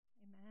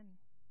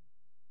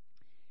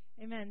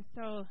Amen.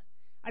 So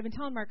I've been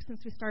telling Mark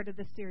since we started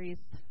this series,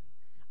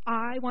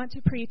 I want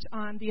to preach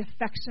on the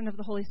affection of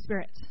the Holy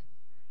Spirit.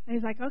 And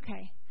he's like,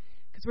 okay,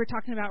 because we're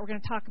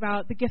going to talk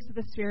about the gifts of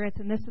the Spirit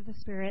and this of the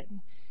Spirit. And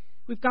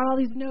we've got all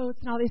these notes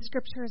and all these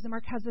scriptures, and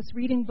Mark has this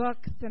reading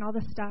books and all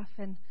this stuff.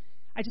 And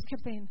I just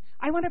kept saying,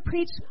 I want to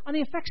preach on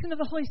the affection of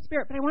the Holy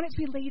Spirit, but I want it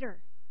to be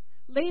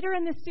later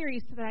in this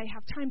series so that I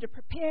have time to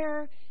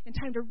prepare and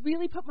time to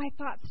really put my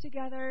thoughts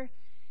together.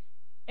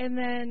 And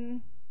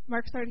then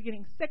Mark started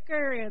getting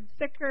sicker and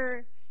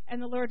sicker, and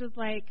the Lord was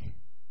like,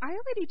 I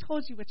already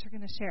told you what you're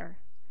going to share.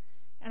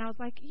 And I was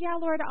like, yeah,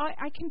 Lord,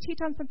 I can teach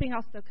on something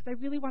else, though, because I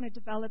really want to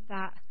develop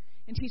that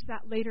and teach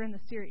that later in the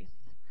series.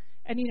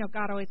 And, you know,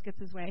 God always gets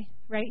his way,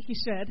 right? He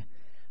should.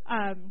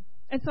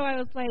 And so I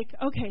was like,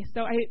 okay,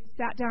 so I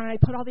sat down and I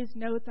put all these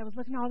notes. I was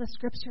looking at all the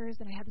scriptures,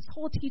 and I had this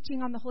whole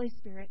teaching on the Holy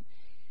Spirit,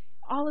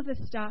 all of this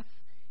stuff.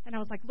 And I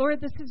was like,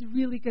 Lord, this is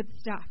really good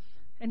stuff.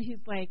 And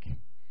he's like,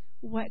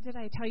 what did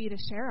I tell you to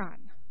share on?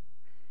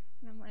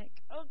 And I'm like,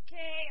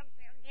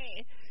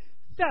 okay.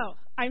 So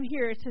I'm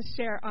here to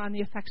share on the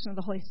affection of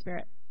the Holy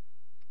Spirit.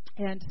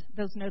 And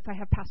those notes I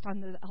have passed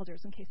on to the elders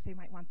in case they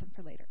might want them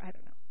for later. I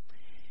don't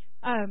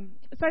know.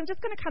 So I'm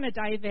just going to kind of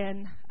dive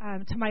in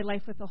to my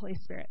life with the Holy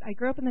Spirit. I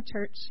grew up in the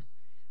church.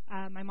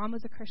 My mom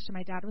was a Christian.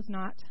 My dad was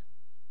not.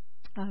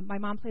 My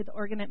mom played the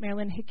organ at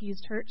Marilyn Hickey's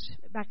church.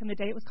 Back in the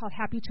day, it was called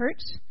Happy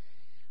Church.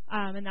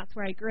 And that's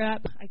where I grew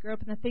up. I grew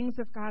up in the things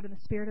of God and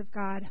the Spirit of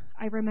God.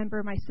 I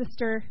remember my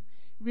sister,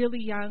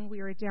 really young.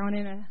 We were down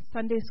in a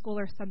Sunday school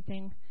or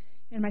something,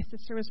 and my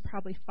sister was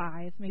probably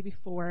 5, maybe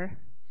 4.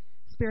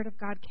 Spirit of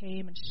God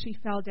came, and she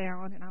fell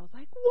down, and I was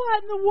like,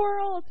 what in the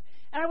world?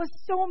 And I was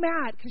so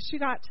mad because she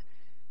got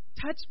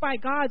touched by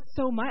God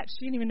so much.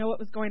 She didn't even know what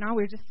was going on.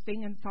 We were just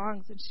singing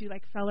songs, and she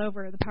fell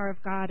over the power of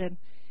God. And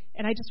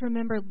I just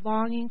remember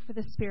longing for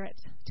the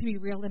Spirit to be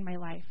real in my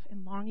life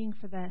and longing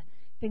for the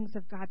things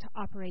of God to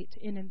operate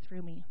in and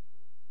through me.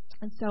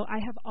 And so I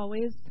have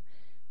always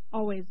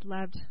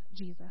loved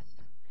Jesus.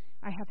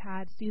 I have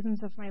had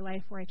seasons of my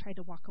life where I tried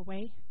to walk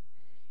away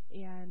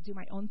and do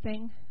my own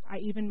thing. I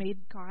even made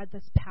God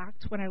this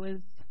pact when I was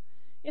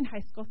in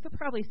high school, so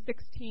probably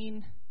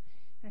 16.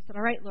 I said,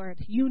 all right, Lord,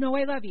 you know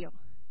I love you,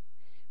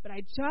 but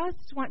I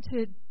just want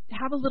to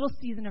have a little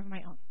season of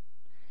my own.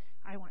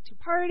 I want to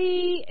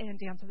party and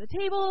dance on the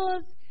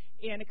tables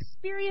and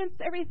experience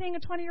everything a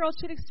 20-year-old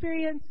should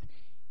experience,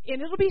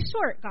 and it'll be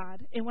short,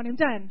 God, and when I'm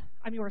done,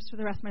 I'm yours for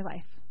the rest of my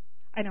life.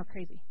 I know,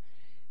 crazy.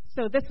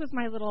 So this was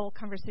my little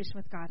conversation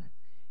with God.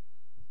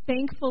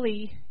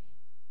 Thankfully,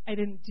 I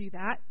didn't do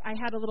that. I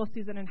had a little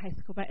season in high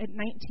school, but at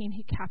 19,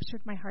 he captured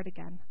my heart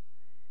again.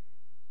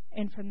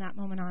 And from that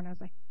moment on, I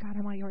was like, God,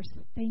 I'm all yours.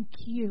 Thank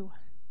you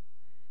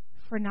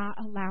for not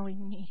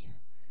allowing me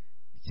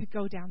to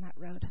go down that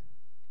road.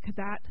 Because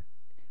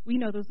we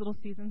know those little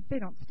seasons, they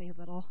don't stay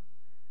little.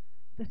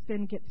 The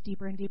sin gets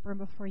deeper and deeper, and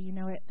before you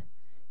know it,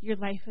 your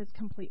life is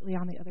completely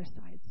on the other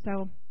side.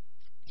 So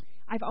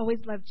I've always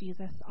loved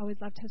Jesus, always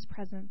loved his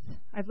presence.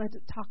 I've loved to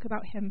talk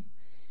about him.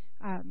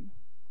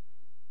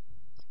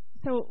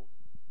 So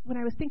when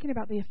I was thinking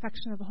about the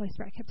affection of the Holy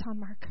Spirit, I kept telling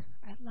Mark,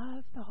 I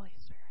love the Holy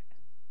Spirit.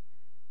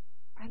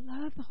 I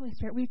love the Holy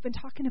Spirit. We've been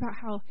talking about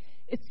how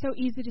it's so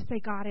easy to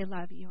say, God, I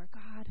love you, or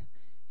God,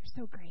 you're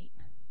so great.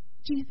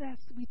 Jesus,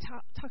 we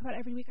talk about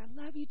every week,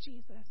 I love you,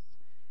 Jesus,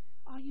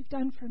 all you've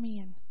done for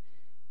me.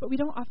 But we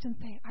don't often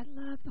say, I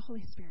love the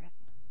Holy Spirit.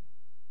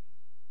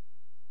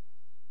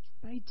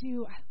 But I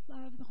do. I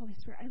love the Holy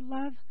Spirit. I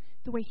love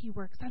the way he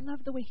works. I love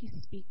the way he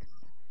speaks.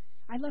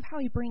 I love how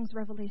he brings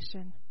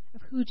revelation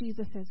of who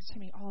Jesus is to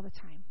me all the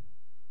time.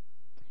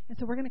 And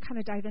so we're going to kind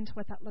of dive into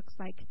what that looks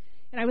like.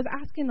 And I was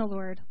asking the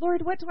Lord,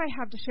 what do I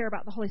have to share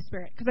about the Holy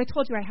Spirit? Because I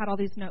told you I had all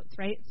these notes,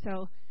 right?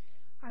 So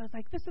I was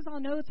like, this is all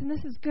notes and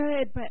this is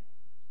good, but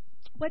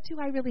what do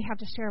I really have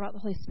to share about the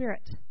Holy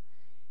Spirit?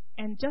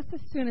 And just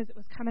as soon as it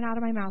was coming out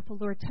of my mouth, the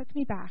Lord took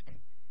me back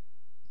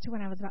to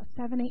when I was about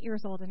 7, 8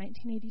 years old in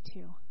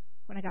 1982,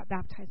 when I got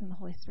baptized in the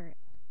Holy Spirit.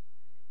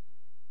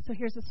 So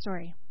here's the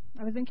story.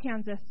 I was in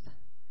Kansas.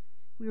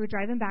 We were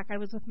driving back. I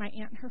was with my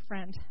aunt and her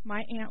friend.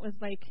 My aunt was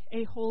like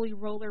a holy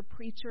roller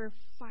preacher,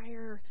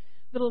 fire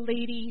little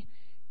lady,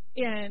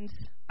 and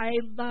I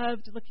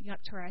loved looking up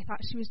to her. I thought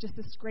she was just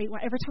this great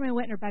one. Every time I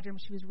went in her bedroom,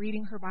 she was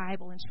reading her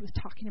Bible, and she was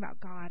talking about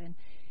God, and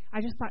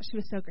I just thought she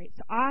was so great.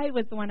 So I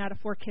was the one out of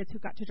 4 kids who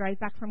got to drive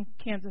back from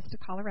Kansas to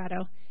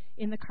Colorado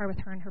in the car with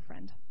her and her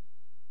friend.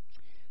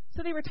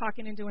 So they were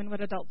talking and doing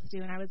what adults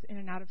do, and I was in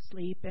and out of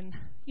sleep. And,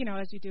 you know,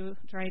 as you do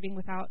driving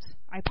without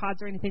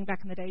iPods or anything back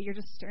in the day, you're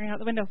just staring out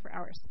the window for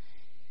hours.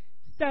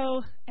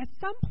 So at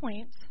some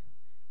point,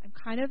 I'm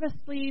kind of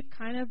asleep,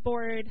 kind of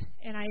bored,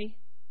 and I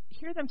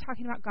hear them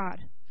talking about God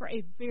for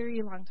a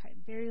very long time,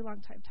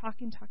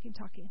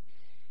 talking.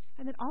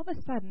 And then all of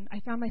a sudden, I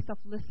found myself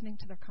listening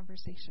to their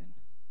conversation.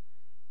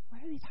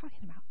 What are they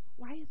talking about?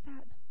 Why is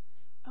that?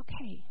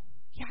 Okay,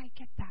 yeah, I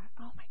get that.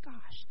 Oh, my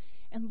gosh.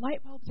 And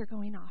light bulbs are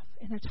going off,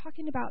 and they're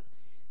talking about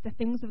the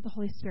things of the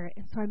Holy Spirit.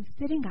 And so I'm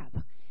sitting up,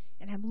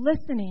 and I'm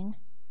listening,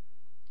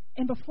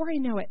 and before I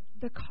know it,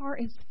 the car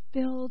is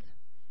filled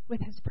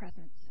with his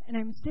presence. And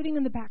I'm sitting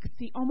in the back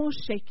seat, almost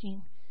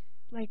shaking,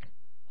 like,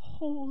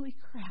 holy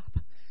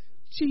crap,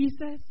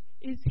 Jesus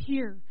is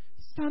here.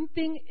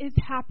 Something is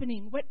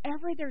happening.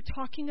 Whatever they're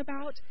talking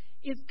about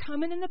is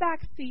coming in the back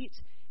seat,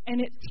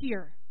 and it's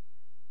here.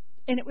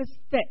 And it was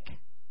thick.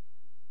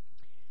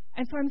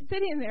 And so I'm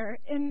sitting there,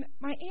 and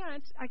my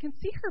aunt, I can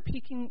see her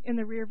peeking in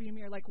the rearview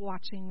mirror, like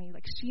watching me,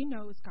 like she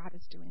knows God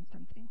is doing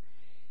something.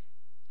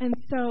 And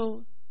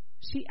so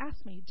she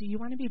asked me, do you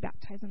want to be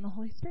baptized in the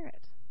Holy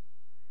Spirit?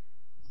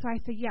 So I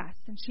say yes.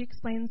 And she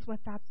explains what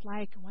that's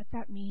like and what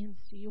that means.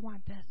 Do you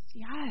want this?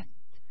 Yes.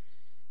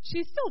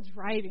 She's still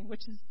driving,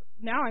 which is,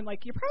 now I'm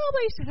like, you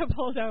probably should have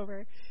pulled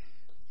over.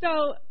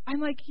 So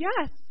I'm like,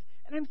 yes.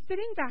 And I'm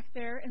sitting back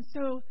there, and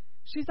so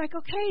she's like,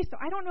 okay, so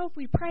I don't know if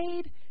we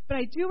prayed, but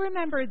I do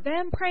remember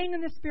them praying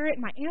in the Spirit.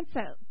 My aunt's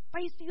a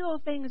feisty little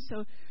thing, and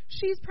so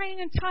she's praying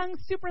in tongues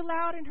super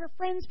loud, and her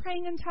friend's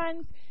praying in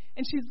tongues,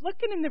 and she's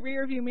looking in the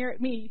rearview mirror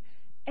at me,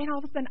 and all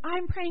of a sudden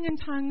I'm praying in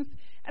tongues,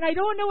 and I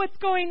don't know what's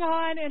going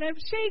on, and I'm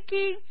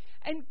shaking,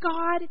 and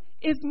God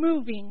is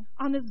moving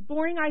on this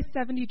boring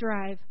I-70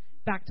 drive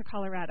back to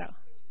Colorado.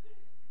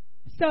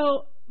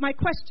 So my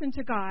question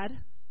to God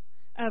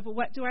of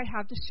what do I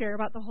have to share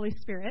about the Holy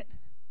Spirit,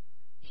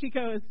 he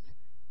goes,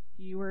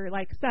 you were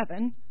like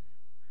 7.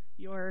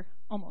 You're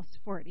almost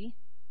 40.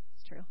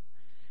 It's true.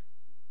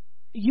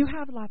 You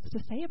have lots to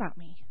say about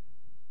me.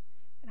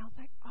 And I was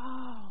like,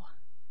 oh,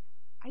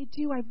 I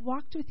do. I've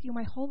walked with you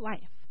my whole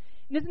life.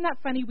 And isn't that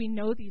funny? We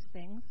know these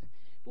things.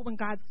 But when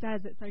God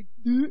says, it's like,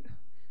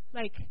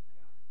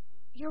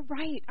 you're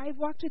right. I've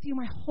walked with you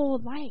my whole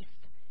life.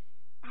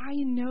 I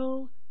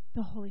know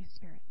the Holy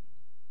Spirit.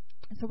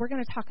 And so we're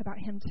going to talk about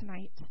him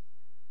tonight.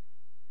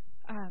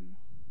 And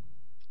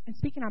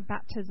speaking on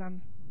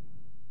baptism,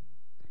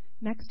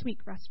 next week,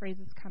 Russ Reyes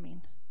is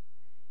coming.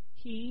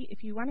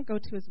 If you want to go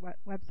to his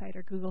website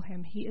or Google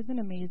him, he is an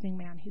amazing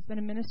man. He's been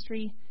in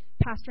ministry,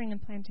 pastoring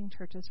and planting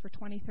churches for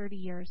 20, 30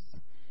 years.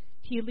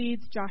 He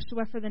leads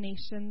Joshua for the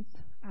Nations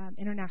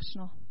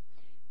International.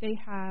 They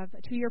have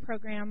a 2-year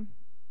program.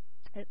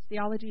 It's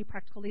theology,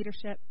 practical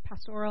leadership,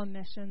 pastoral and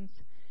missions.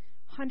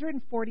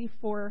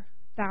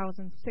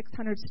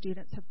 144,600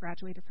 students have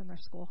graduated from their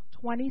school.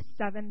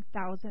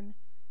 27,000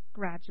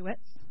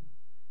 graduates.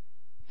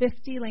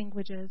 50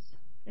 languages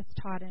it's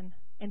taught in,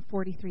 and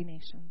 43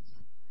 nations.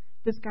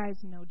 This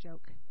guy's no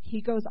joke.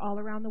 He goes all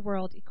around the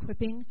world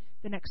equipping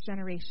the next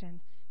generation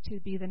to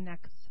be the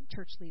next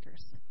church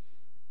leaders.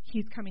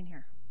 He's coming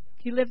here.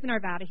 He lives in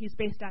Arvada. He's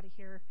based out of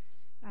here.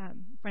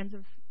 Friends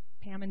of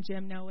Pam and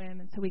Jim know him,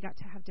 and so we got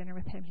to have dinner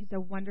with him. He's a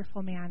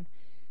wonderful man.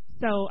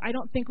 So I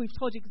don't think we've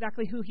told you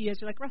exactly who he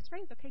is. You're like, Russ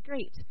Reyes? Okay,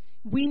 great.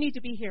 We need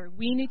to be here.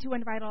 We need to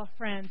invite all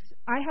friends.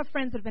 I have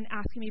friends that have been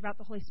asking me about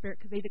the Holy Spirit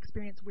because they've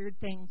experienced weird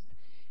things.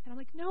 And I'm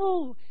like,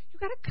 no, you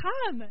got to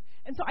come.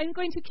 And so I'm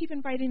going to keep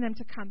inviting them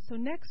to come. So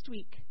next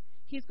week,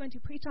 he's going to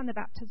preach on the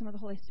baptism of the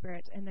Holy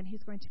Spirit, and then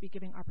he's going to be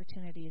giving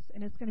opportunities,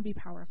 and it's going to be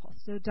powerful.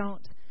 So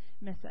don't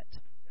miss it.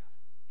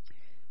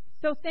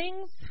 So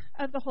things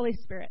of the Holy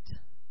Spirit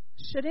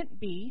shouldn't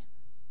be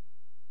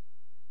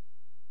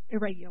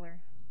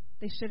irregular.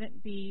 They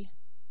shouldn't be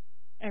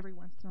every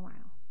once in a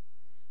while.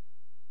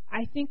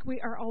 I think we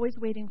are always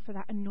waiting for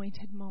that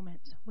anointed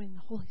moment when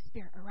the Holy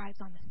Spirit arrives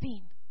on the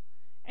scene.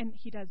 And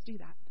he does do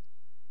that.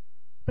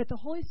 But the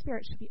Holy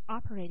Spirit should be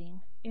operating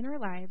in our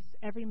lives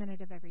every minute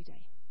of every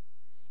day.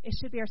 It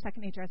should be our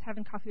second nature. I was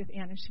having coffee with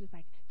Anne, and she was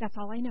like, that's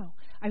all I know.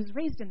 I was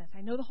raised in this.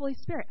 I know the Holy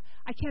Spirit.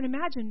 I can't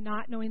imagine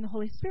not knowing the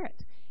Holy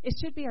Spirit. It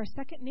should be our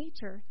second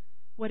nature.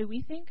 What do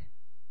we think?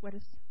 What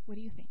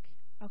do you think?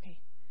 Okay.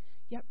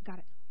 Yep, got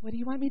it. What do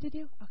you want me to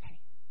do? Okay.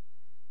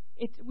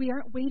 We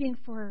aren't waiting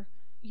for,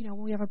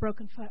 when we have a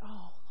broken foot,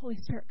 oh, Holy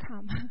Spirit,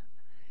 come.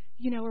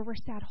 Or we're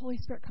sad, Holy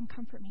Spirit, come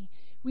comfort me.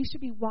 We should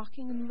be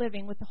walking and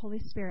living with the Holy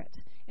Spirit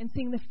and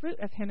seeing the fruit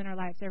of him in our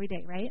lives every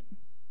day, right?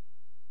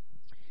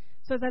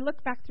 So as I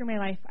look back through my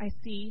life, I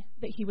see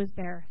that he was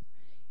there.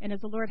 And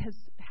as the Lord has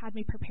had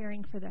me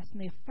preparing for this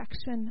and the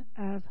affection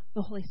of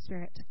the Holy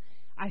Spirit,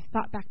 I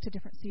thought back to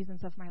different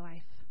seasons of my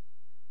life.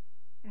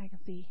 And I can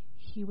see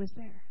he was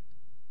there.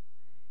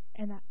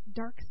 And that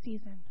dark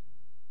season,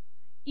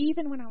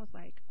 even when I was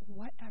like,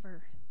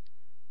 whatever,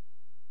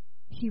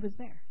 he was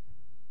there.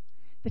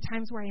 The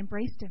times where I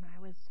embraced him and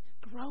I was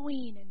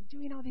growing and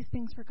doing all these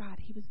things for God,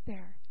 he was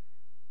there.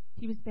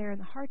 He was there in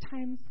the hard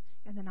times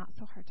and the not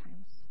so hard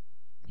times.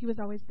 He was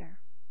always there.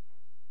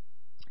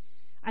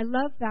 I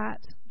love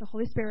that the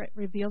Holy Spirit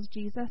reveals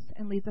Jesus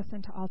and leads us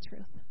into all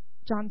truth.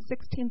 John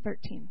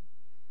 16:13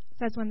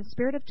 says, when the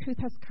Spirit of truth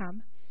has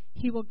come,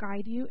 he will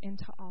guide you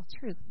into all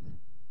truth.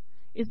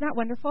 Isn't that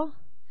wonderful?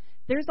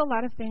 There's a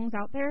lot of things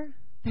out there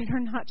that are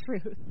not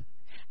truth.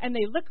 And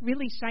they look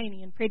really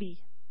shiny and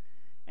pretty.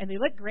 And they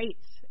look great.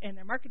 And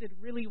they're marketed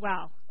really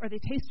well. Or they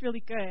taste really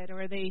good.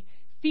 Or they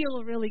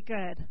feel really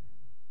good.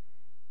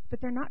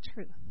 But they're not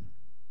truth.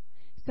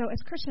 So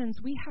as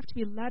Christians, we have to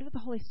be led with the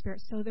Holy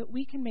Spirit so that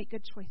we can make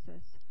good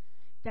choices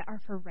that are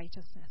for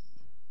righteousness.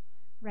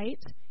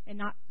 Right? And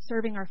not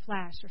serving our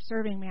flesh or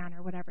serving man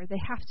or whatever. They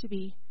have to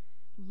be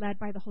led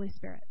by the Holy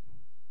Spirit.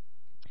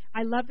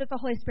 I love that the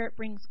Holy Spirit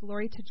brings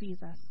glory to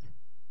Jesus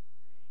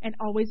and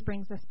always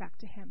brings us back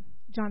to him.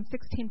 John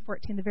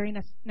 16:14, the very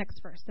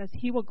next verse, says,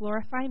 he will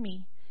glorify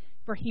me,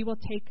 for he will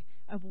take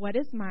of what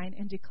is mine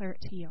and declare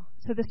it to you.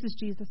 So this is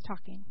Jesus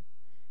talking.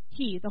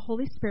 He, the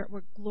Holy Spirit,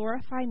 will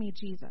glorify me,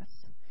 Jesus,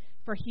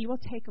 for he will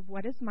take of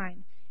what is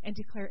mine and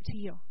declare it to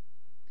you.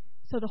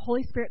 So the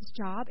Holy Spirit's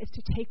job is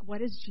to take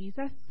what is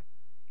Jesus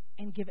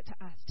and give it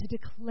to us, to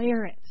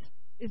declare it.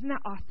 Isn't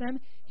that awesome?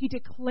 He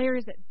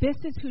declares it. This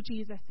is who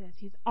Jesus is.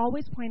 He's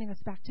always pointing us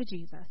back to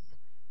Jesus.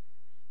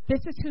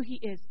 This is who he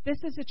is. This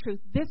is the truth.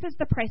 This is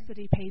the price that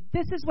he paid.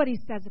 This is what he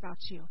says about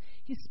you.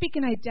 He's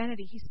speaking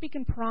identity. He's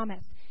speaking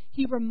promise.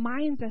 He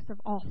reminds us of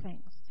all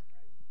things.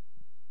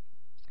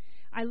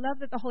 I love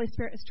that the Holy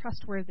Spirit is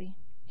trustworthy.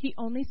 He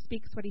only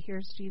speaks what he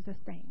hears Jesus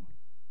saying.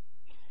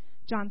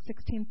 John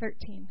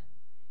 16:13.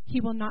 He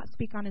will not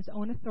speak on his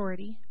own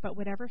authority, but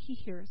whatever he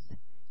hears,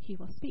 he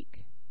will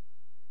speak.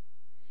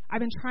 I've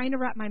been trying to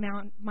wrap my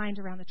mind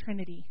around the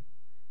Trinity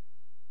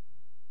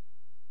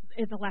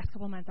in the last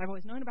couple of months. I've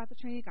always known about the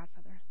Trinity,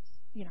 Godfather.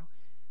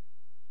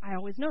 I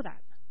always know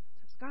that.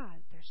 There's God,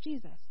 there's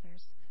Jesus,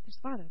 there's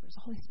Father, there's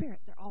the Holy Spirit.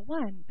 They're all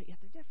one, but yet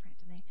they're different.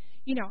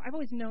 And I've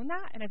always known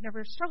that, and I've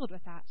never struggled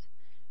with that.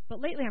 But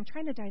lately I'm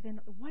trying to dive in.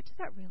 What does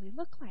that really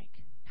look like?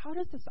 How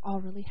does this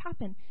all really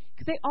happen?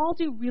 Because they all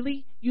do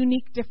really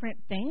unique, different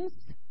things,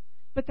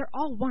 but they're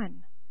all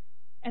one,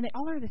 and they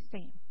all are the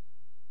same.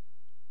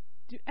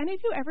 Do any of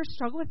you ever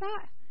struggle with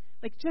that?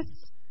 Like, just,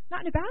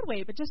 not in a bad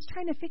way, but just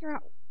trying to figure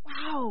out,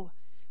 wow,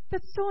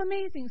 that's so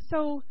amazing.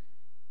 So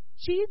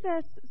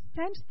Jesus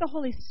sent the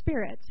Holy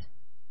Spirit,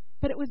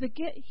 but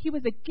he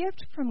was a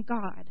gift from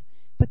God,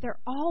 but they're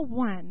all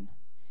one.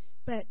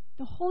 But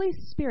the Holy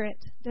Spirit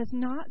does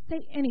not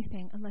say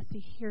anything unless he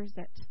hears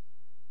it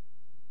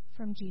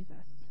from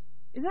Jesus.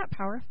 Isn't that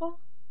powerful?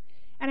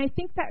 And I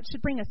think that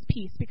should bring us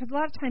peace, because a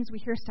lot of times we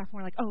hear stuff and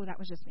we're like, oh, that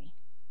was just me.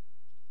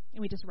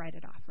 And we just write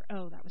it off, or,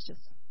 oh, that was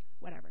just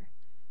whatever.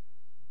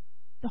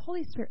 The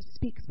Holy Spirit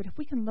speaks, but if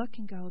we can look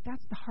and go,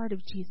 that's the heart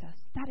of Jesus.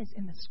 That is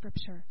in the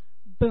Scripture.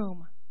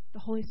 Boom. The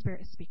Holy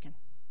Spirit is speaking.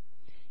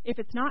 If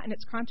it's not, and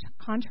it's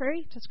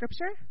contrary to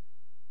Scripture,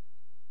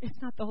 it's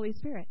not the Holy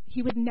Spirit.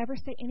 He would never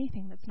say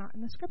anything that's not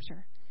in the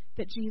Scripture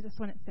that Jesus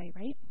wouldn't say,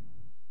 right?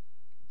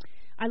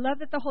 I love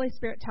that the Holy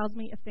Spirit tells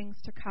me of things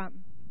to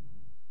come.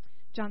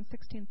 John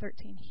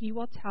 16:13. He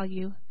will tell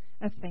you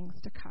of things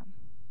to come.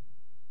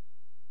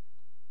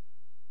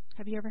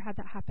 Have you ever had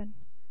that happen?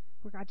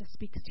 Where God just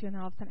speaks to you and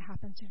then all of a sudden it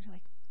happens and you're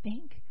like,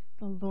 thank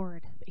the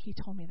Lord that he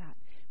told me that.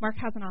 Mark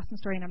has an awesome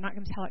story, and I'm not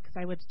going to tell it because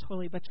I would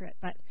totally butcher it,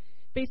 but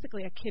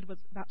basically a kid was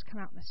about to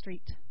come out in the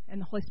street, and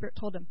the Holy Spirit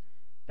told him,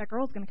 that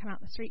girl's going to come out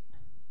in the street.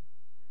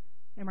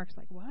 And Mark's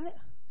like, what?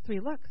 So he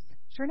looks.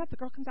 Sure enough, the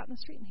girl comes out in the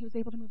street, and he was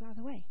able to move out of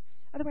the way.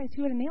 Otherwise,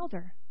 he would have nailed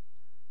her.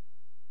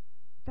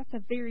 That's a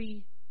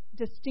very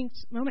distinct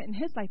moment in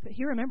his life that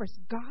he remembers.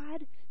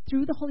 God,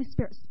 through the Holy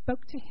Spirit,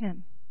 spoke to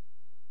him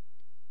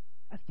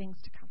of things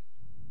to come.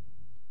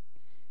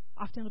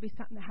 Often it'll be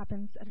something that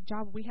happens at a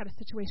job. We had a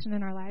situation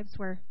in our lives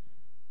where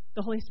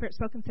the Holy Spirit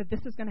spoke and said,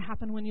 this is going to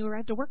happen when you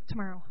arrive to work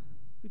tomorrow.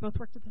 We both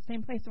worked at the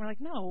same place, and we're like,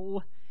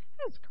 no,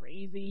 that's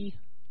crazy.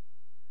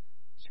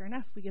 Sure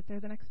enough, we get there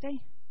the next day,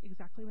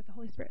 exactly what the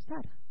Holy Spirit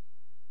said.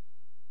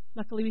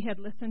 Luckily, we had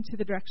listened to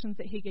the directions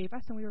that he gave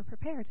us, and we were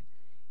prepared.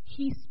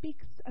 He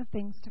speaks of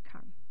things to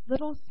come.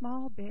 Little,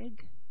 small,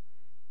 big,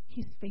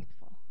 he's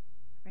faithful,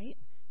 right?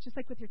 Just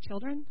like with your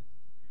children,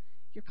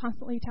 you're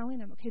constantly telling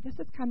them, okay, this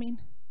is coming.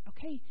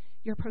 Okay,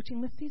 you're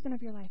approaching this season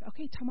of your life.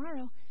 Okay,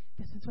 tomorrow,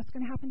 this is what's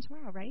going to happen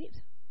tomorrow, right?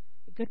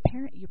 A good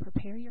parent, you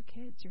prepare your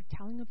kids. You're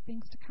telling them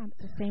things to come.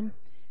 It's the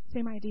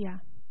same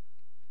idea.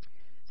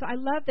 So I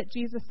love that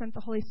Jesus sent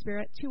the Holy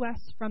Spirit to us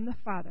from the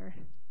Father.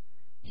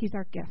 He's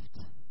our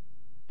gift.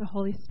 The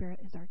Holy Spirit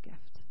is our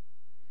gift.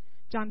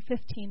 John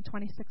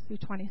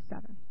 15:26-27.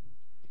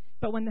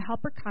 But when the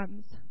Helper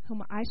comes,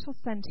 whom I shall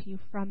send to you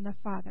from the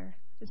Father,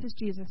 this is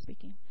Jesus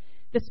speaking,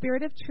 the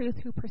Spirit of truth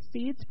who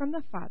proceeds from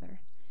the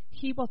Father,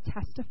 he will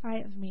testify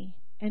of me,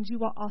 and you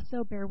will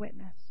also bear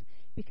witness,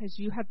 because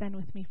you have been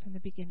with me from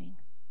the beginning.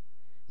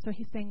 So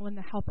he's saying when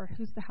the Helper,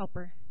 who's the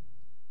Helper?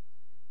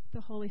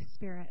 The Holy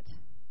Spirit.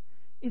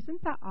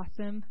 Isn't that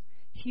awesome?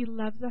 He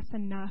loves us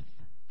enough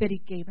that he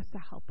gave us a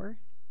helper.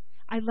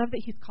 I love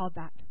that he's called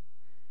that.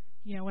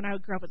 You know, when I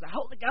grew up, it was a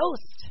Holy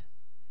Ghost.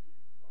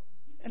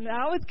 And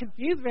that always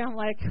confused me. I'm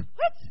like,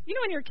 what? You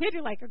know, when you're a kid,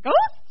 you're like, a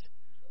ghost?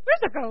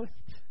 Where's a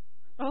ghost?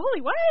 A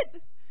holy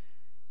what?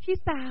 He's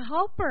the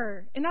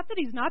helper. And not that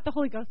he's not the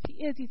Holy Ghost.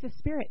 He is. He's a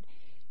spirit.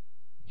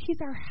 He's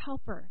our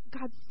helper.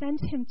 God sent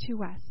him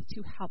to us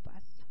to help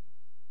us.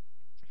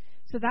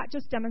 So that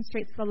just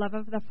demonstrates the love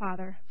of the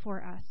Father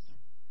for us.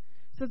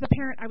 So as a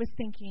parent, I was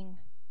thinking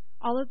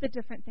all of the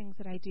different things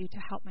that I do to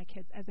help my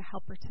kids as a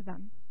helper to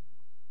them.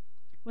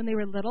 When they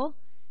were little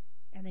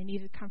and they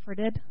needed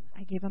comforted,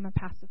 I gave them a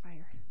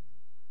pacifier.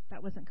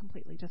 That wasn't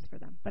completely just for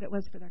them, but it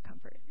was for their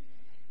comfort.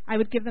 I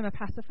would give them a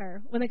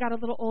pacifier. When they got a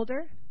little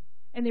older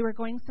and they were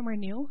going somewhere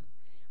new,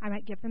 I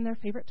might give them their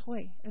favorite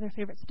toy or their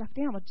favorite stuffed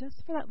animal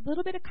just for that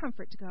little bit of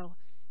comfort to go,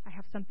 I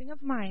have something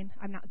of mine.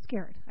 I'm not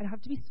scared. I don't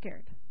have to be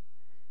scared.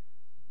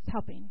 It's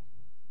helping.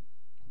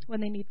 When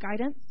they need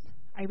guidance,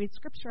 I read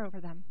scripture over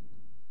them.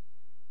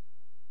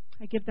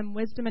 I give them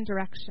wisdom and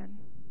direction.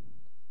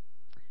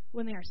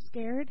 When they are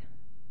scared,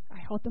 I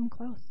hold them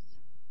close.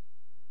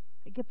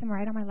 I get them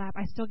right on my lap.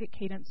 I still get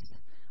Cadence.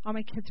 All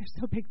my kids are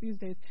so big these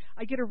days.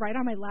 I get her right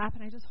on my lap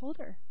and I just hold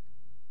her.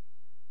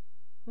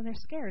 When they're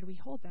scared, we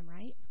hold them,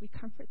 right? We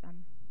comfort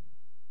them.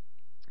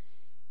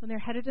 When they're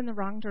headed in the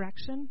wrong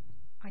direction,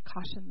 I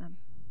caution them.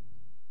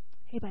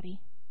 Hey,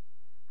 buddy,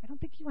 I don't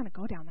think you want to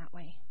go down that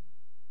way.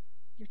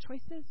 Your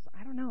choices,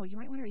 I don't know. You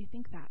might want to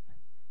rethink that.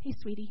 Hey,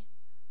 sweetie,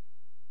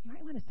 you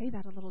might want to say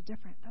that a little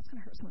different. That's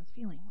going to hurt someone's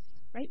feelings,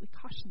 right? We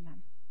caution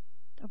them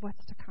of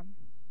what's to come.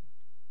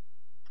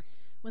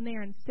 When they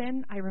are in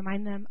sin, I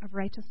remind them of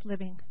righteous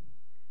living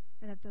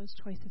and that those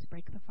choices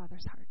break the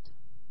Father's heart.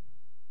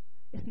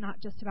 It's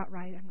not just about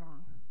right and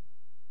wrong,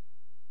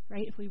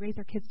 right? If we raise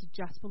our kids to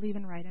just believe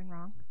in right and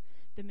wrong,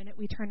 the minute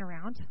we turn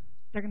around,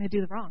 they're going to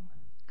do the wrong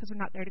because we're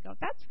not there to go,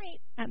 that's right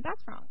and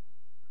that's wrong,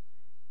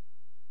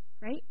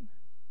 right?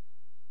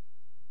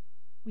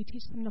 We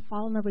teach them to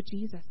fall in love with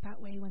Jesus.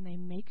 That way, when they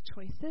make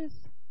choices,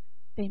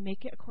 they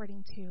make it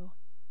according to,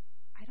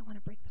 I don't want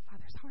to break the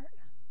Father's heart.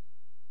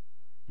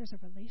 There's a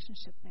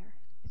relationship there.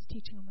 It's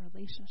teaching them a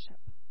relationship.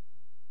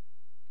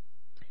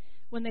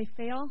 When they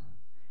fail,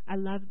 I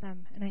love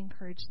them and I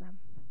encourage them.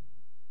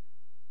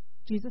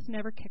 Jesus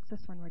never kicks us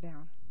when we're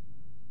down.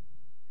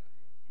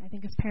 I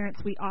think as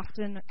parents, we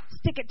often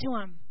stick it to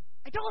them.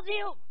 I told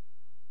you.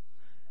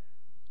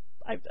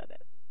 I've done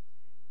it.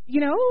 You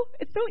know,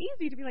 it's so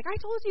easy to be like, I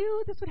told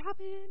you this would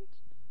happen.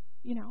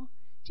 You know,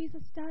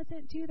 Jesus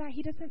doesn't do that.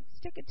 He doesn't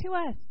stick it to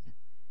us.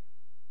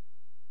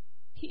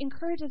 He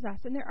encourages us,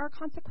 and there are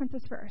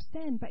consequences for our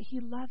sin, but he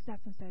loves us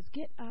and says,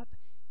 get up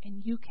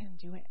and you can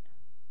do it.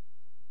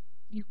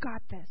 You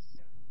got this.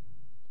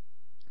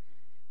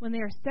 When they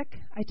are sick,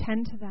 I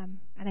tend to them,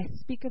 and I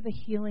speak of the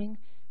healing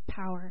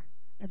power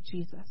of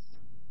Jesus.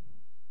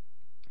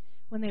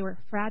 When they were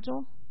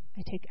fragile,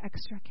 I take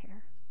extra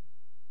care.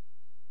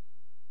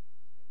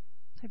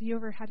 Have you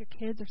ever had your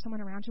kids or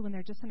someone around you when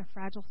they're just in a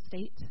fragile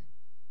state,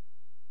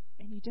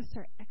 and you just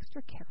are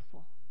extra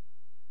careful?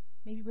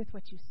 Maybe with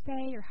what you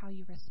say or how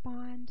you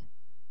respond.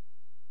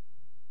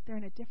 They're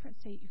in a different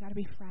state. You've got to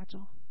be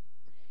fragile.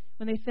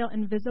 When they feel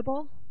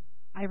invisible,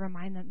 I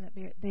remind them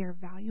that they are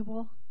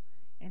valuable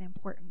and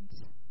important,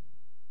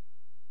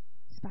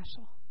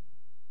 special.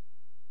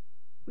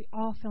 We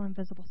all feel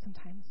invisible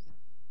sometimes.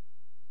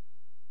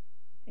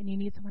 And you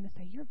need someone to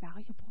say, you're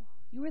valuable.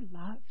 You are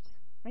loved.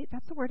 Right?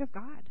 That's the word of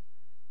God.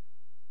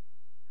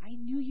 I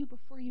knew you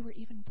before you were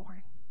even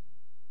born.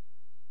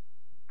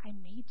 I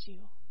made you.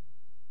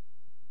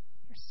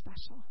 You're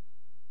special.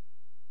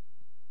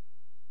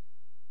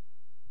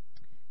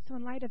 So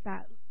in light of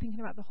that, thinking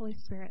about the Holy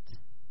Spirit,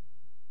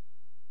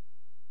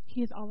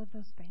 he is all of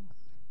those things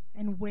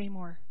and way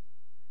more.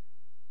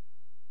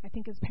 I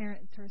think as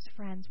parents or as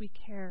friends, we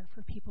care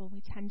for people,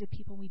 we tend to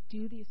people, we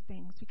do these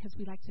things because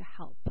we like to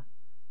help,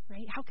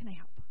 right? How can I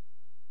help?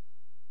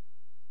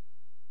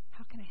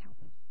 How can I help?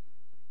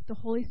 The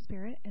Holy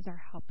Spirit is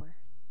our helper.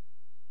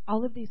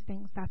 All of these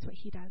things, that's what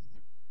he does.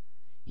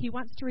 He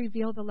wants to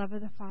reveal the love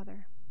of the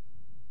Father.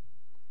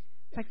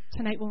 It's like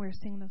tonight when we were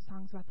singing those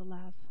songs about the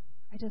love.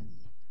 I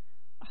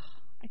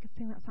could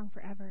sing that song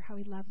forever, how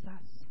he loves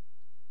us.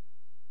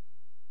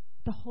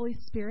 The Holy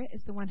Spirit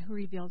is the one who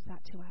reveals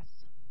that to us.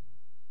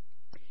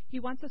 He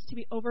wants us to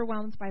be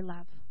overwhelmed by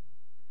love.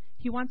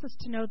 He wants us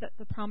to know that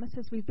the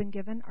promises we've been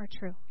given are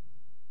true.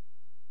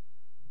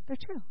 They're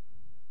true.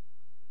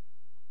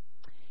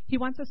 He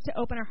wants us to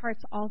open our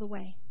hearts all the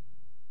way.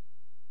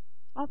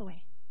 All the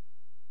way.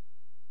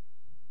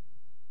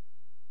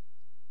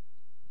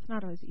 It's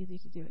not always easy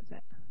to do, is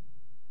it?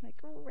 Like,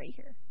 right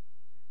here.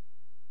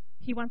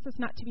 He wants us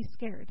not to be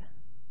scared.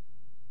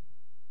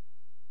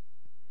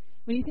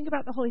 When you think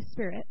about the Holy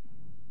Spirit,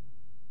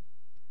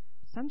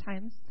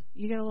 sometimes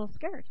you get a little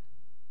scared.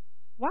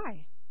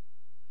 Why?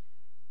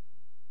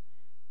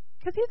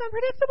 Because he's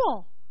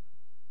unpredictable.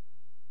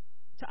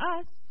 To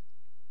us.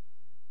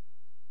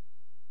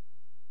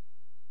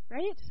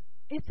 Right?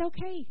 It's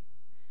okay.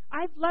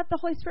 I've loved the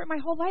Holy Spirit my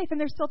whole life, and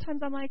there's still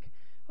times I'm like,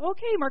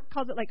 okay, Mark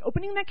calls it like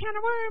opening that can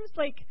of worms,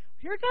 like,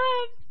 here it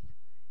comes.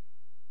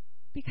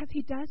 Because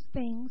he does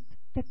things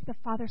that's the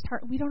Father's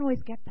heart. We don't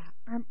always get that.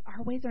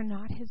 Our ways are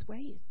not his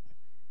ways.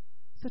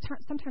 So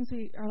sometimes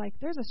we are like,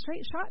 there's a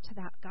straight shot to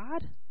that,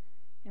 God.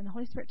 And the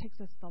Holy Spirit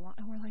takes us the long,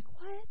 and we're like,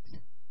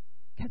 what?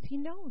 Because he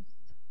knows.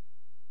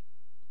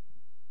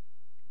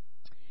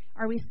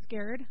 Are we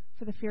scared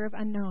for the fear of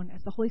unknown?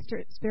 As the Holy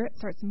Spirit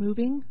starts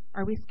moving,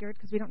 are we scared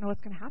because we don't know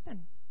what's going to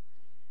happen?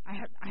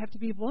 I have to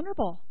be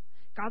vulnerable.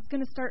 God's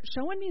going to start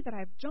showing me that I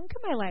have junk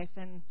in my life,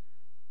 and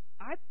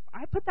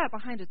I put that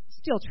behind a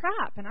steel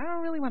trap, and I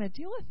don't really want to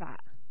deal with that.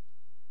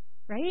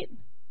 Right?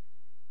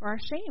 Or our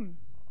shame.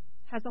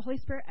 Has the Holy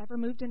Spirit ever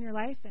moved in your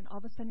life, and all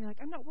of a sudden you're like,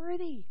 I'm not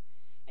worthy?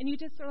 And you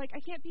just are like,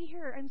 I can't be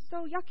here. I'm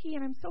so yucky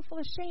and I'm so full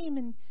of shame.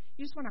 And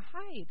you just want to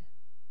hide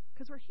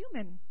because we're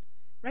human,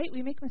 right?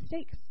 We make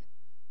mistakes.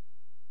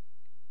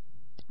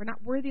 We're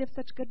not worthy of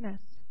such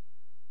goodness.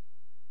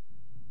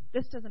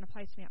 This doesn't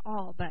apply to me at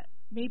all, but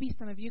maybe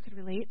some of you could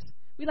relate.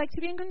 We like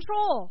to be in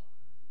control.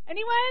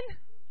 Anyone?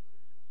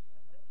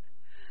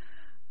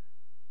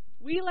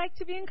 We like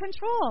to be in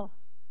control.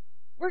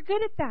 We're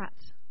good at that.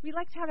 We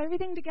like to have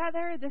everything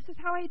together. This is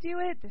how I do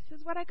it. This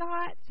is what I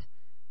got.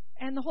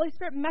 And the Holy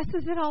Spirit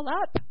messes it all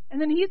up.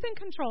 And then He's in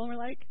control. And we're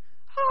like,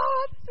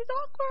 this is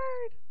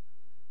awkward.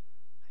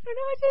 I don't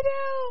know what to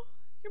do.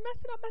 You're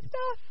messing up my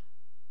stuff.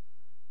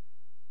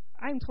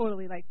 I'm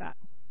totally like that.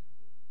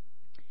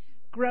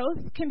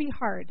 Growth can be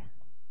hard.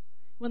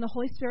 When the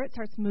Holy Spirit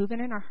starts moving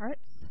in our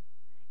hearts,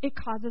 it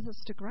causes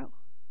us to grow.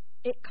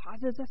 It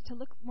causes us to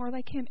look more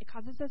like Him. It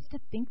causes us to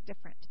think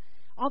different.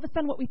 All of a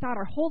sudden, what we thought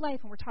our whole life,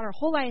 and we're taught our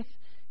whole life,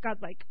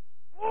 God's like,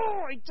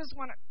 I just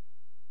want to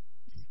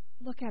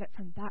look at it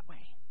from that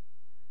way.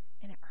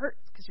 And it hurts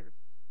because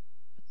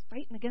it's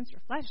fighting against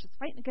your flesh. It's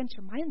fighting against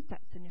your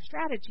mindsets and your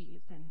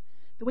strategies and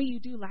the way you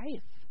do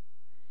life,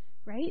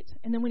 right?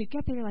 And then when you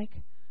get there, you're like,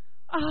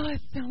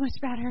 it's so much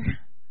better.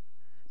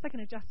 It's like an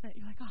adjustment.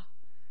 You're like,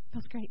 it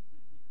feels great.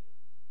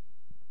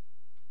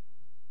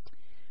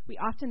 We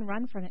often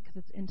run from it because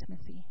it's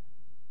intimacy.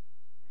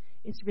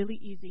 It's really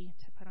easy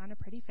to put on a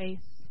pretty face,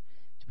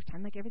 to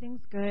pretend like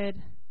everything's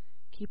good,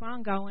 keep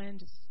on going,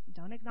 just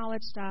don't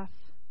acknowledge stuff.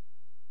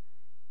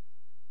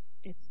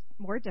 It's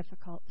more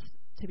difficult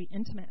to be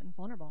intimate and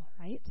vulnerable,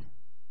 right?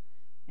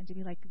 And to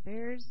be like,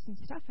 there's some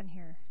stuff in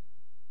here,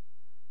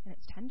 and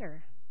it's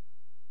tender.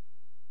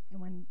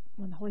 And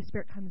when the Holy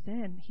Spirit comes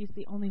in, He's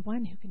the only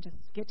one who can just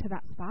get to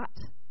that spot.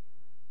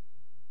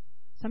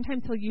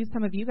 Sometimes He'll use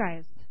some of you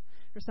guys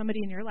or somebody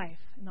in your life,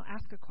 and they'll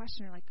ask a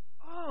question. You're like,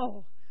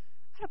 out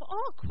of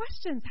all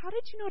questions, how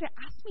did you know to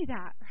ask me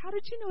that? Or how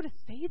did you know to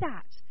say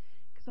that?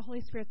 Because the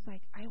Holy Spirit's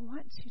like, I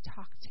want to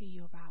talk to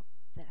you about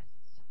this.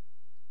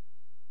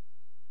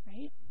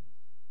 Right?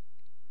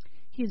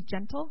 He is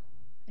gentle,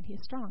 and He is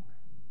strong.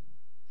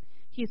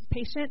 He is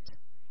patient,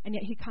 and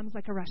yet He comes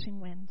like a rushing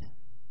wind.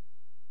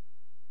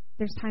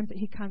 There's times that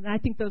He comes, and I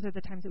think those are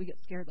the times that we get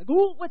scared. Like,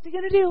 what's He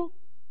going to do?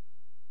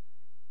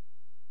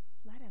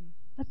 Let Him.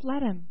 Let's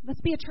let Him.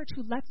 Let's be a church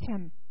who lets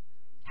Him.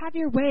 Have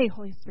your way,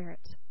 Holy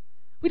Spirit.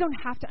 We don't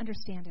have to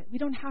understand it. We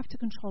don't have to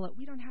control it.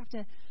 We don't have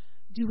to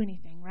do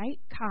anything, right?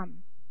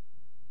 Come.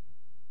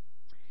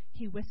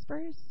 He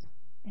whispers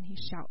and He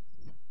shouts.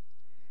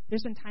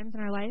 There's been times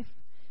in our life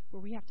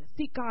where we have to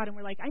seek God and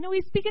we're like, I know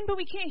He's speaking, but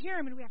we can't hear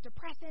Him, and we have to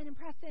press in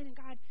and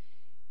God.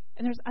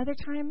 And there's other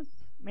times,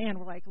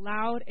 we're like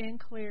loud and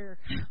clear.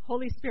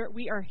 Holy Spirit,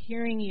 we are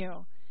hearing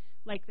You.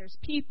 Like there's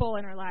people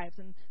in our lives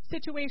and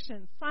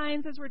situations,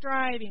 signs as we're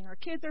driving, our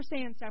kids are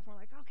saying stuff, and we're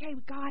like, okay,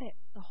 we got it.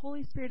 The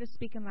Holy Spirit is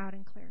speaking loud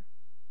and clear.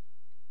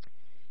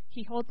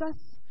 He holds us,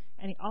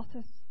 and He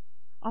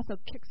also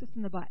kicks us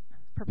in the butt,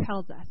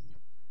 propels us.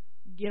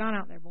 Get on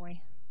out there, boy.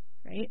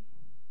 Right?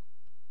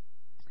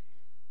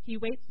 He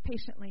waits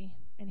patiently,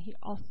 and He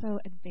also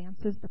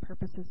advances the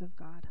purposes of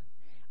God.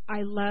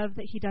 I love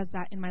that He does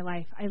that in my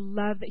life. I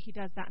love that He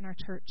does that in our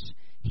church.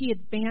 He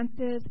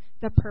advances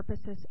the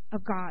purposes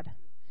of God.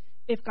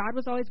 If God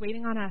was always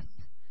waiting on us,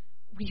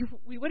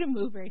 we wouldn't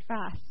move very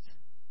fast.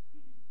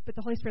 But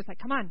the Holy Spirit's like,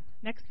 come on,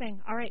 next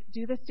thing. All right,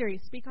 do this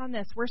series. Speak on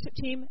this. Worship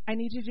team, I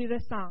need you to do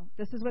this song.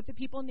 This is what the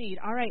people need.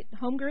 All right,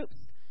 home groups,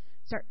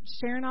 start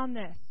sharing on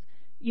this.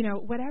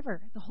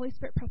 Whatever. The Holy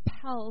Spirit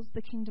propels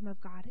the kingdom of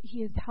God.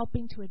 He is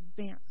helping to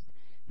advance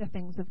the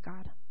things of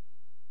God.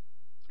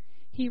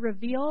 He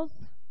reveals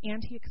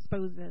and He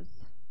exposes.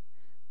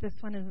 This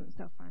one isn't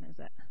so fun, is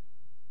it?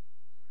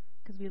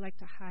 Because we like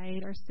to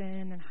hide our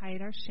sin and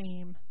hide our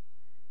shame.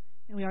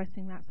 And we always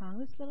sing that song,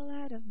 this little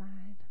light of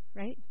mine,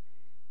 right?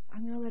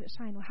 I'm going to let it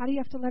shine. Well, how do you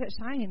have to let it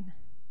shine?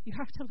 You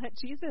have to let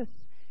Jesus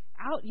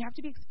out. You have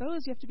to be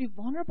exposed. You have to be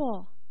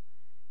vulnerable.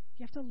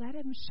 You have to let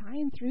Him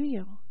shine through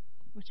you,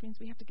 which means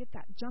we have to get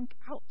that junk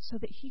out so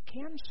that He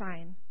can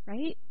shine,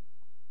 right?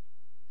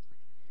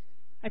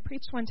 I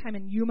preached one time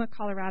in Yuma,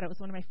 Colorado. It was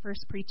one of my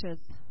first preaches,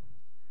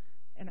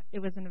 and it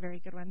wasn't a very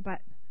good one, but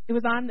it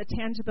was on the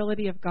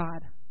tangibility of God,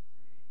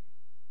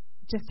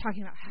 just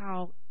talking about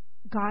how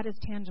God is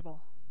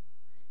tangible.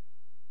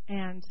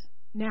 And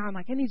now I'm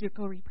like, I need to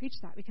go re-preach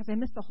that because I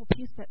missed the whole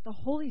piece that the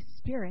Holy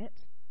Spirit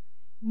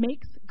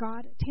makes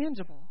God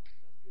tangible.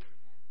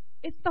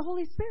 It's the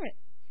Holy Spirit.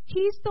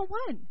 He's the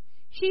one.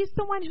 He's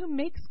the one who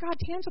makes God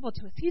tangible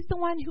to us. He's the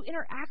one who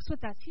interacts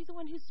with us. He's the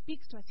one who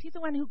speaks to us. He's the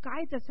one who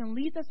guides us and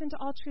leads us into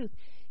all truth.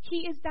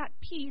 He is that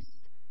piece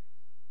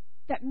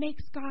that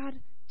makes God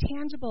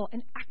tangible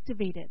and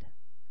activated,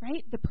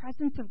 right? The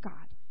presence of God.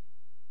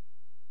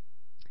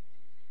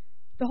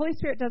 The Holy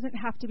Spirit doesn't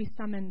have to be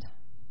summoned.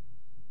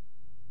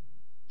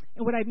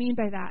 And what I mean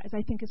by that is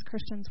I think as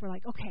Christians we're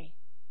like, okay,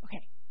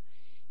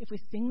 if we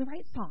sing the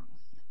right songs,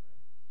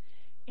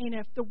 and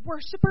if the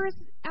worshipers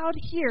out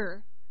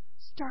here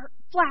start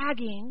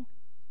flagging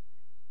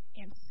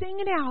and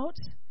singing out,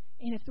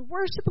 and if the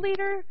worship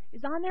leader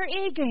is on their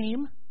A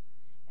game,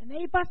 and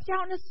they bust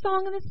out in a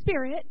song in the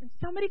Spirit, and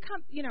somebody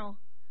come,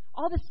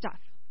 all this stuff.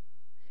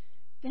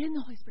 Then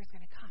the Holy Spirit's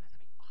going to come. It's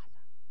going to be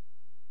awesome.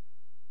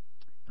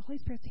 The Holy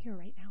Spirit's here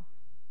right now.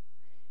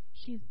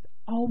 He's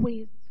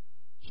always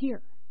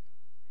here.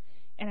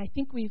 And I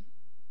think we've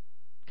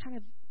kind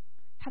of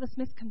had this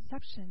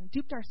misconception,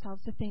 duped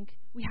ourselves to think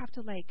we have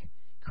to,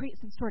 create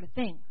some sort of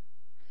thing.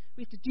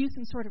 We have to do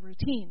some sort of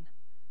routine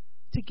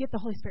to get the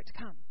Holy Spirit to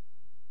come.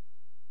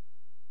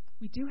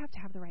 We do have to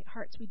have the right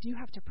hearts. We do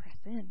have to press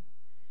in.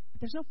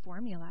 But there's no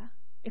formula.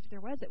 If there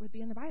was, it would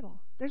be in the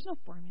Bible. There's no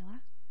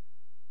formula.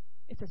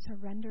 It's a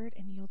surrendered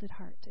and yielded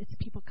heart. It's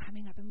people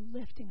coming up and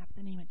lifting up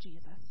the name of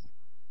Jesus.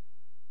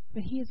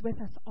 But He is with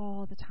us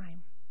all the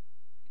time.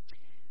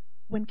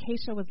 When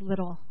Keisha was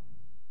little,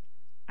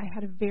 I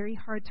had a very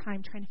hard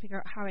time trying to figure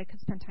out how I could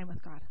spend time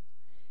with God.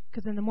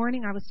 Because in the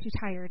morning I was too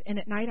tired, and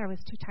at night I was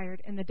too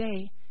tired. In the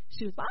day,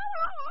 she was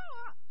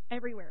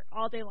everywhere,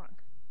 all day long.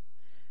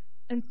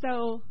 And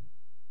so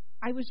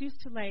I was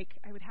used to,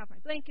 I would have my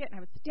blanket, and I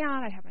would sit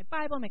down, I'd have my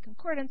Bible, my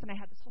concordance, and I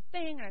had this whole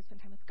thing, and I'd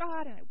spend time with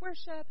God, and I'd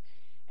worship.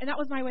 And that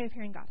was my way of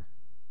hearing God.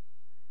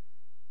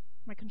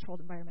 My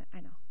controlled environment, I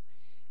know.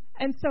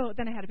 And so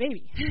then I had a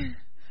baby.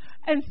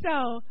 And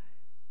so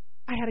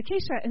I had a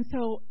Keisha. And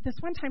so this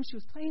one time she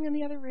was playing in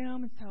the other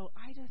room, and so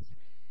I just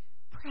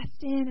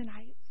pressed in, and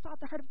I sought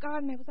the heart of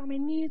God, and I was on my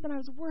knees, and I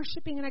was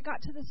worshiping, and I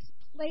got to this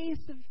place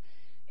of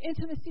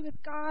intimacy with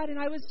God, and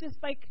I was just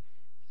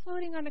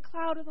floating on a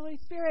cloud with the Holy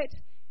Spirit.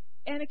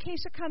 And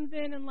Acacia comes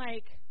in, and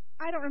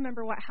I don't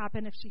remember what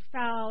happened, if she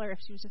fell or if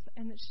she was just,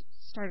 and then she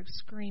started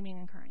screaming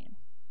and crying.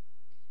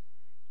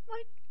 I'm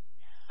like,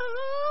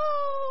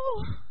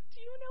 oh, do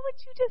you know what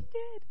you just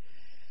did?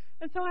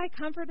 And so I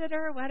comforted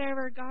her,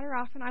 whatever, got her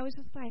off, and I was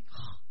just I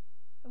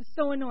was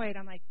so annoyed.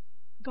 I'm like,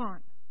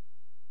 gone.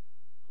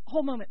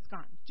 Whole moment's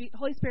gone.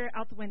 Holy Spirit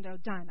out the window,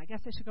 done. I guess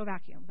I should go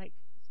vacuum. It's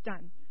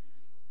done.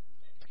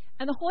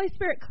 And the Holy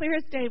Spirit, clear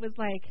as day, was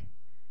like,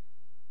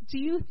 do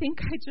you think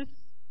I just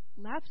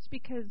left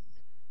because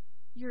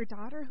your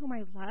daughter, whom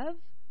I love,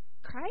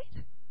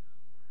 cried?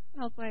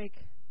 And I was like,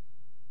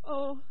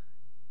 oh,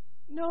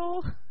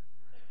 no,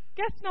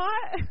 guess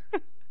not.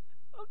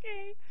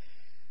 Okay.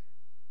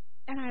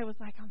 And I was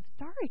like, I'm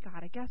sorry,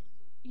 God. I guess,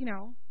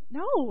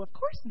 no, of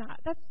course not.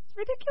 That's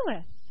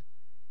ridiculous.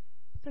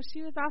 So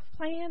she was off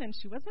playing, and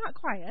she was not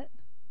quiet.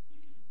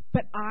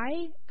 But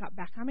I got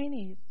back on my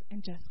knees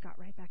and just got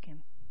right back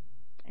in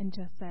and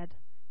just said,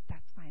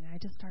 that's fine. And I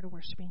just started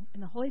worshiping.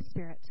 And the Holy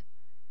Spirit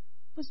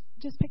was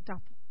just picked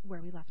up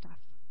where we left off.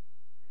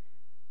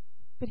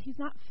 But He's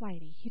not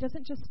flighty. He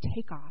doesn't just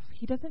take off.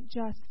 He doesn't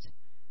just,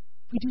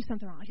 if we do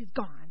something wrong, He's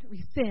gone.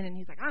 We sin, and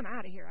He's like, I'm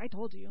out of here. I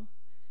told you.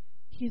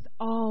 He's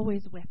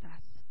always with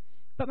us.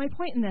 But my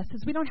point in this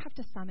is we don't have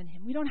to summon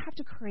Him. We don't have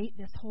to create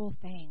this whole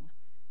thing.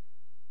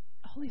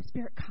 Holy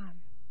Spirit, come.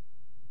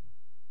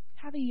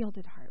 Have a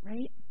yielded heart,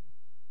 right?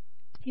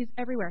 He's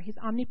everywhere. He's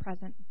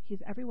omnipresent. He's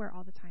everywhere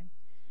all the time.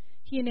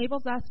 He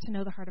enables us to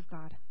know the heart of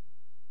God.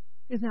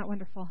 Isn't that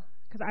wonderful?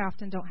 Because I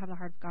often don't have the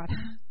heart of God.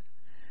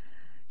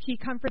 He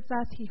comforts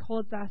us. He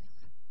holds us.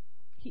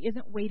 He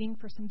isn't waiting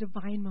for some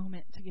divine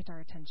moment to get our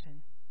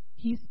attention.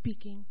 He's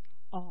speaking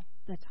all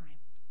the time.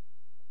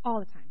 All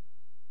the time.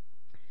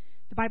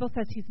 The Bible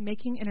says He's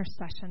making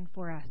intercession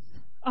for us.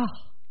 Oh,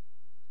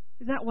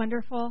 isn't that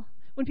wonderful?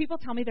 When people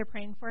tell me they're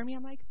praying for me,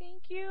 I'm like,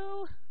 thank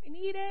you. I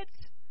need it.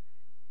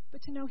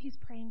 But to know He's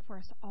praying for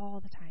us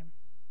all the time.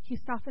 He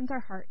softens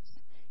our hearts.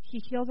 He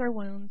heals our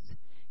wounds.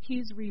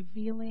 He's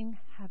revealing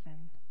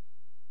heaven.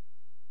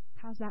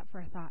 How's that for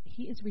a thought?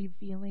 He is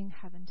revealing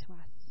heaven to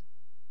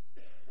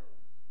us.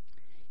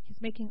 He's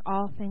making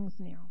all things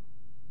new.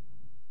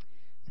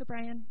 So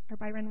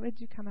Byron, would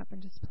you come up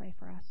and just play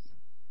for us?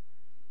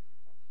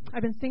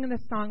 I've been singing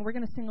this song. We're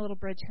going to sing a little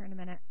bridge here in a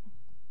minute.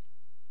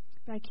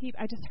 But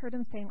I just heard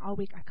Him saying all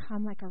week, I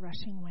come like a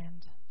rushing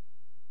wind.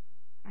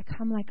 I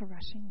come like a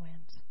rushing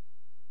wind.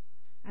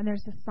 And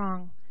there's this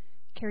song,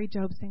 Carrie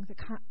Job sings it,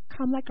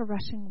 come like a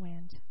rushing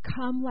wind.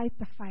 Come light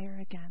the fire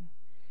again.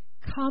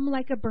 Come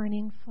like a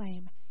burning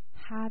flame.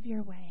 Have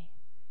your way.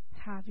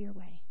 Have your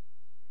way.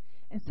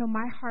 And so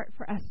my heart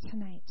for us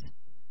tonight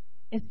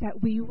is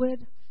that we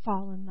would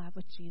fall in love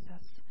with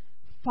Jesus.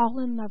 Fall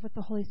in love with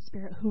the Holy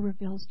Spirit who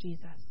reveals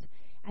Jesus.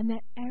 And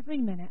that every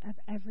minute of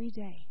every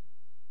day,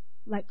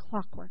 like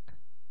clockwork,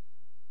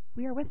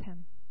 we are with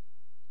Him.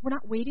 We're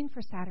not waiting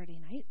for Saturday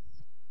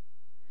nights.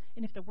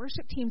 And if the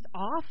worship team's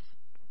off,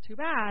 too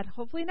bad.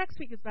 Hopefully next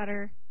week is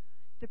better.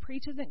 The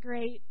preach isn't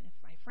great. If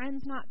my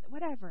friend's not,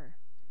 whatever.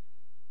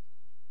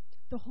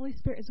 The Holy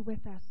Spirit is with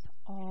us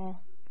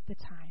all the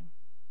time.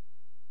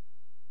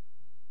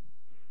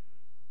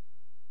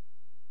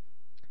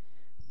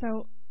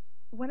 So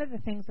one of the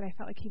things that I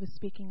felt like He was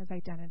speaking is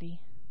identity.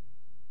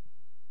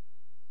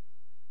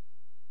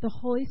 The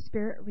Holy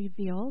Spirit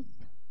reveals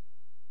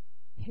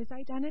His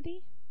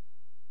identity,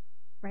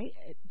 right?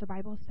 The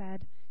Bible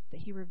said that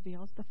He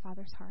reveals the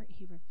Father's heart.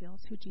 He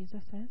reveals who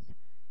Jesus is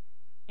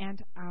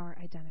and our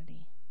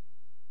identity.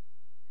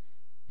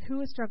 Who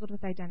has struggled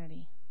with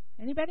identity?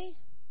 Anybody?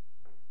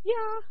 Yeah,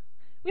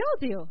 we all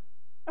do.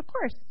 Of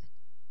course.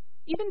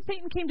 Even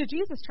Satan came to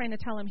Jesus trying to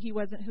tell him he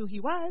wasn't who he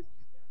was.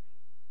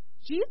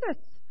 Jesus.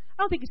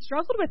 I don't think he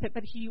struggled with it,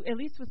 but he at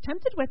least was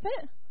tempted with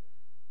it.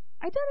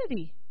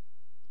 Identity.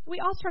 We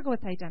all struggle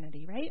with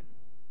identity, right?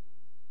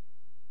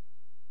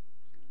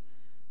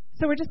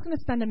 So we're just going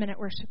to spend a minute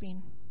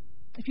worshiping.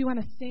 If you want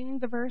to sing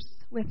the verse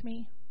with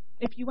me,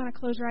 if you want to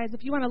close your eyes,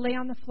 if you want to lay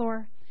on the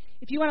floor,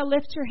 if you want to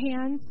lift your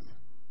hands,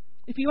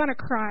 if you want to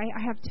cry,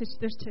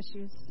 there's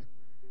tissues.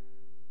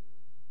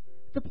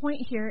 The point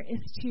here is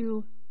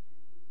to,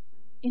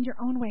 in your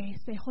own way,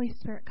 say, Holy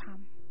Spirit,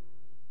 come.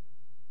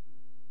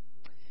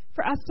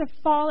 For us to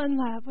fall in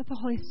love with the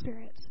Holy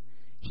Spirit.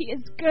 He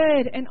is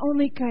good and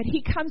only good.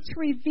 He comes to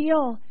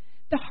reveal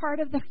the heart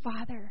of the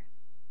Father.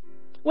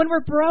 When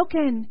we're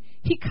broken,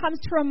 He comes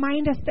to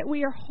remind us that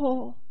we are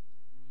whole.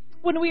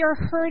 When we are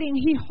hurting,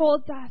 He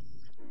holds us.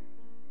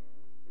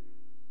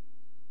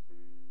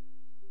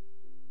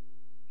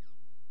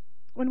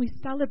 When we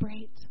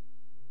celebrate,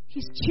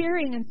 He's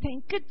cheering and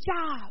saying, good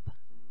job.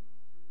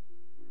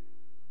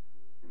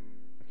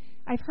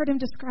 I've heard Him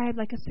described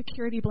like a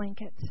security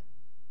blanket.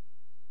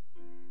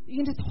 You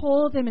can just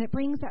hold Him and it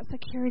brings that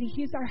security.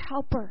 He's our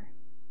helper.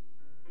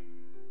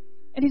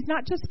 And He's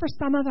not just for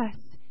some of us.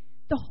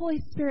 The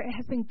Holy Spirit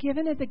has been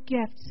given as a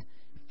gift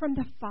from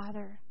the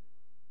Father.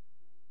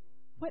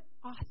 What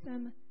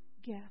awesome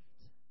gift.